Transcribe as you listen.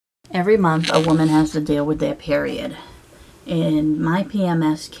Every month a woman has to deal with their period, and my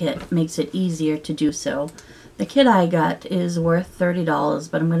PMS kit makes it easier to do so. The kit I got is worth $30,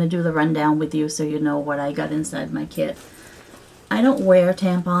 but I'm going to do the rundown with you so you know what I got inside my kit. I don't wear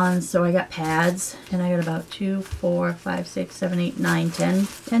tampons, so I got pads, and I got about 2, 4, 5, 6, 7, 8, 9,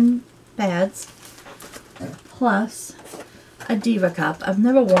 10 pads, plus a Diva cup. I've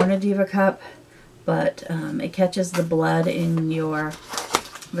never worn a Diva cup, but it catches the blood in your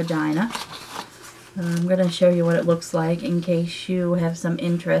vagina. I'm going to show you what it looks like in case you have some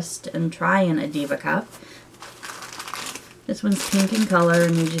interest in trying a Diva cup. This one's pink in color,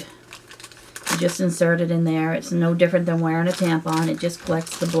 and you just insert it in there. It's no different than wearing a tampon. It just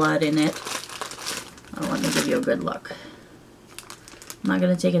collects the blood in it. Oh, let me give you a good look. I'm not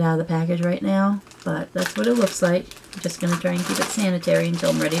going to take it out of the package right now, but that's what it looks like. I'm just going to try and keep it sanitary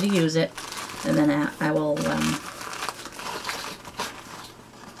until I'm ready to use it, and then I will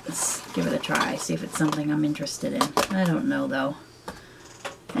let's give it a try, see if it's something I'm interested in. I don't know, though.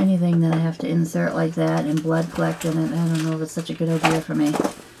 Anything that I have to insert like that and blood collect in it, I don't know if it's such a good idea for me.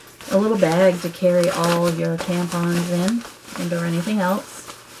 A little bag to carry all your tampons in, and/or anything else.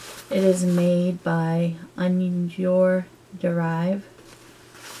 It is made by Onion Derive.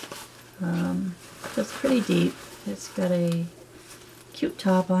 It's pretty deep. It's got a cute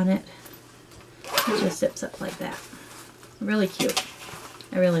top on it. It just zips up like that. Really cute.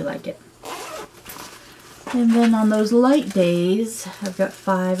 I really like it. And then on those light days, I've got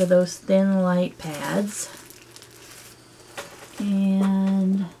 5 of those thin light pads.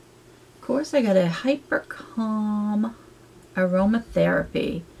 And of course I got a Hyper Calm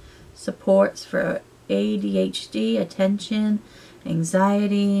aromatherapy. Supports for ADHD, attention,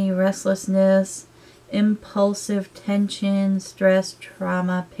 anxiety, restlessness, impulsive tension, stress,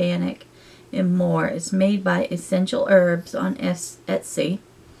 trauma, panic, and more. It's made by Essential Herbs on Etsy.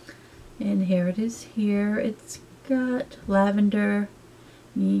 And here it is here. It's got lavender,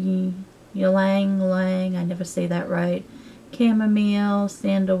 ylang-ylang, I never say that right, chamomile,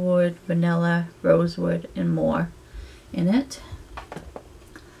 sandalwood, vanilla, rosewood, and more in it.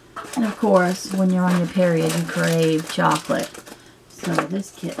 And of course, when you're on your period, you crave chocolate. So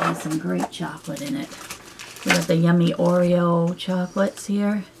this kit has some great chocolate in it. We got the yummy Oreo chocolates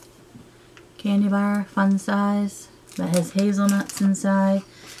here. Candy bar, fun size. That has hazelnuts inside.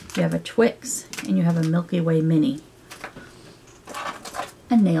 You have a Twix, and you have a Milky Way mini.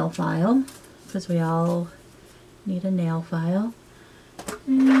 A nail file, because we all need a nail file.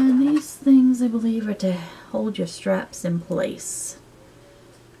 And these things, I believe, are to hold your straps in place.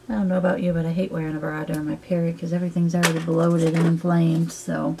 I don't know about you, but I hate wearing a bra during my period because everything's already bloated and inflamed,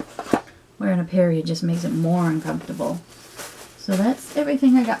 so wearing a period just makes it more uncomfortable. So that's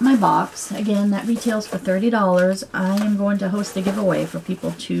everything I got in my box. Again, that retails for $30. I am going to host a giveaway for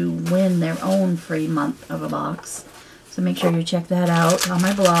people to win their own free month of a box. So make sure you check that out on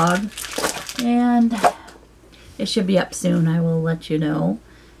my blog. And it should be up soon. I will let you know.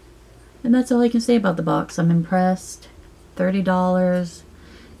 And that's all I can say about the box. I'm impressed. $30.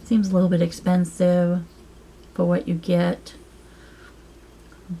 Seems a little bit expensive for what you get.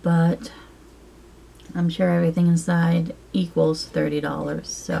 But I'm sure everything inside equals $30.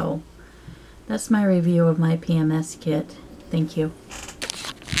 So that's my review of my PMS kit. Thank you.